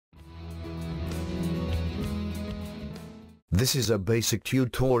This is a basic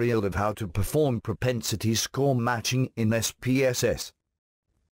tutorial of how to perform propensity score matching in SPSS.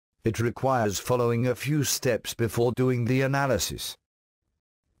 It requires following a few steps before doing the analysis.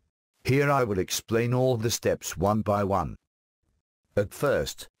 Here I will explain all the steps one by one. At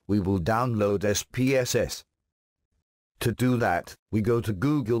first, we will download SPSS. To do that, we go to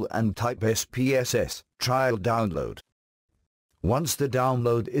Google and type SPSS, trial download. Once the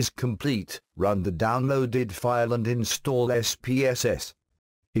download is complete, run the downloaded file and install SPSS.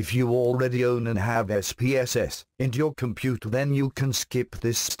 If you already own and have SPSS in your computer, then you can skip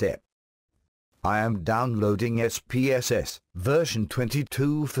this step. I am downloading SPSS version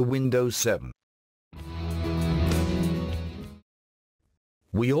 22 for Windows 7.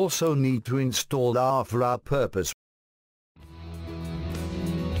 We also need to install R for our purpose.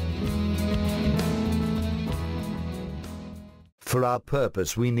 For our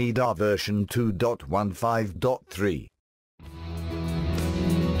purpose we need R version 2.15.3.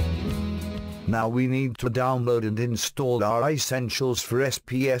 Now we need to download and install our essentials for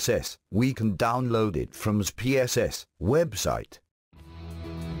SPSS. We can download it from SPSS website.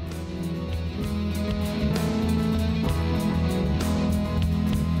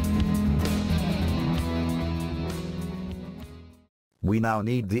 We now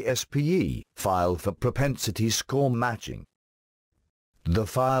need the SPE file for propensity score matching. The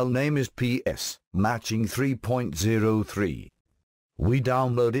file name is PS Matching 3.03. We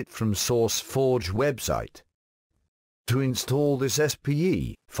download it from SourceForge website. To install this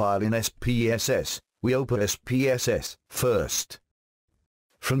SPE file in SPSS, we open SPSS first.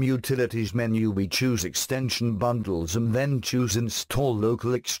 From Utilities menu we choose Extension Bundles and then choose Install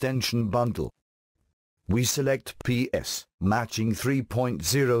Local Extension Bundle. We select PS Matching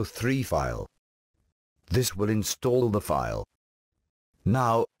 3.03 file. This will install the file.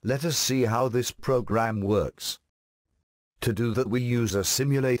 Now, let us see how this program works. To do that we use a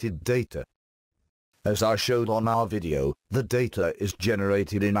simulated data. As I showed on our video, the data is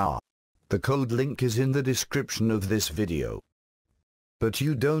generated in R. The code link is in the description of this video. But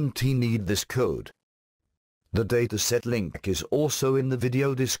you don't need this code. The dataset link is also in the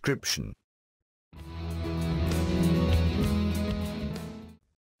video description.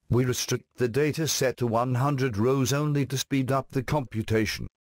 We restrict the dataset to 100 rows only to speed up the computation.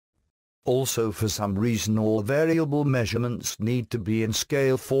 Also, for some reason all variable measurements need to be in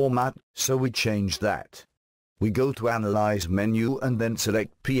scale format, so we change that. We go to Analyze menu and then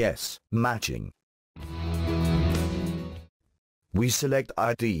select PS Matching. We select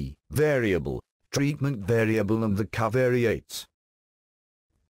ID variable, treatment variable and the covariates.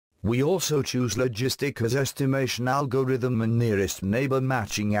 We also choose Logistic as estimation algorithm and Nearest neighbor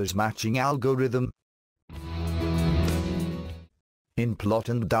matching as matching algorithm. In Plot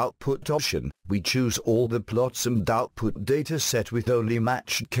and Output option, we choose all the plots and output data set with only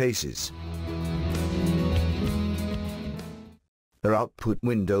matched cases. The output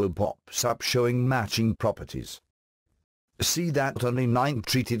window pops up showing matching properties. See that only 9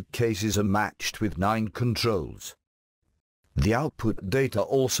 treated cases are matched with 9 controls. The output data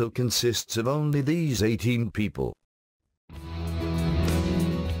also consists of only these 18 people.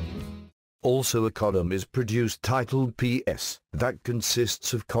 Also a column is produced titled PS that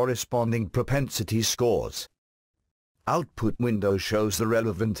consists of corresponding propensity scores. Output window shows the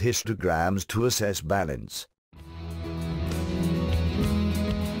relevant histograms to assess balance.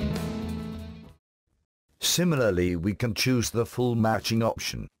 Similarly, we can choose the full matching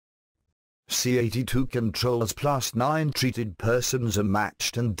option. C82 controls plus 9 treated persons are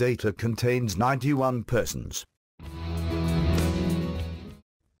matched and data contains 91 persons.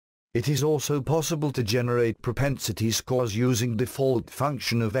 It is also possible to generate propensity scores using default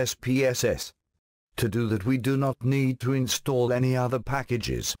function of SPSS. To do that we do not need to install any other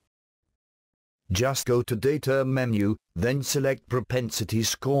packages. Just go to Data menu, then select Propensity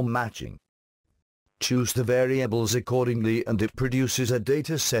Score Matching. Choose the variables accordingly and it produces a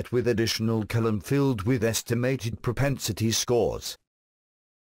data set with additional column filled with estimated propensity scores.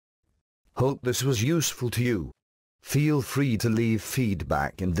 Hope this was useful to you. Feel free to leave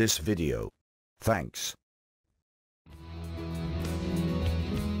feedback in this video. Thanks.